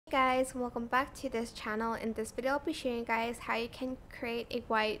Guys, welcome back to this channel. In this video I'll be showing you guys how you can create a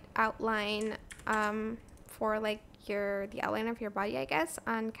white outline for like the outline of your body, I guess,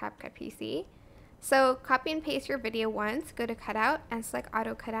 on CapCut PC. So copy and paste your video once, go to cutout and select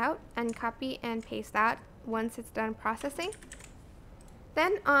auto cutout and copy and paste that once it's done processing.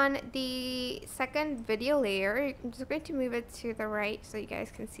 Then on the second video layer, I'm just going to move it to the right so you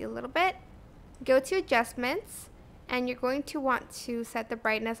guys can see a little bit. Go to adjustments. And you're going to want to set the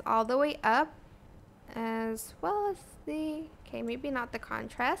brightness all the way up, as well as maybe not the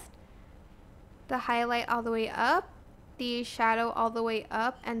contrast, the highlight all the way up, the shadow all the way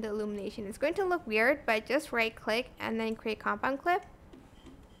up, and the illumination. It's going to look weird, but just right click and then create compound clip.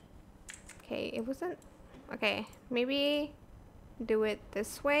 Okay, it wasn't, okay, maybe do it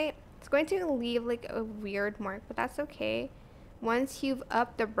this way. It's going to leave like a weird mark, but that's okay. Once you've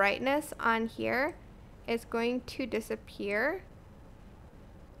upped the brightness on here, it's going to disappear,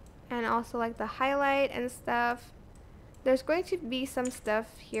 and also like the highlight and stuff. There's going to be some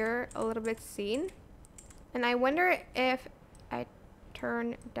stuff here a little bit seen, and I wonder if I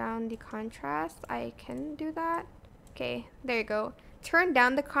turn down the contrast I can do that. Okay, there you go. Turn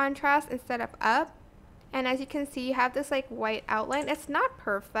down the contrast instead of up, and as you can see you have this like white outline. It's not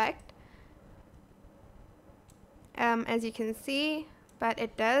perfect as you can see, but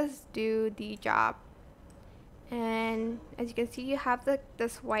it does do the job. And as you can see, you have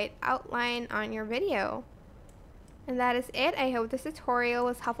this white outline on your video. And that is it. I hope this tutorial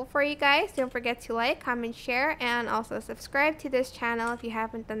was helpful for you guys. Don't forget to like, comment, share, and also subscribe to this channel if you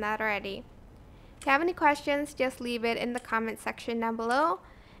haven't done that already. If you have any questions, just leave it in the comment section down below,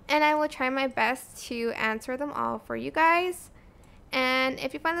 and I will try my best to answer them all for you guys. And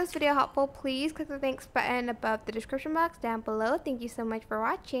if you found this video helpful, please click the thanks button above the description box down below. Thank you so much for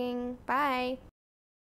watching. Bye!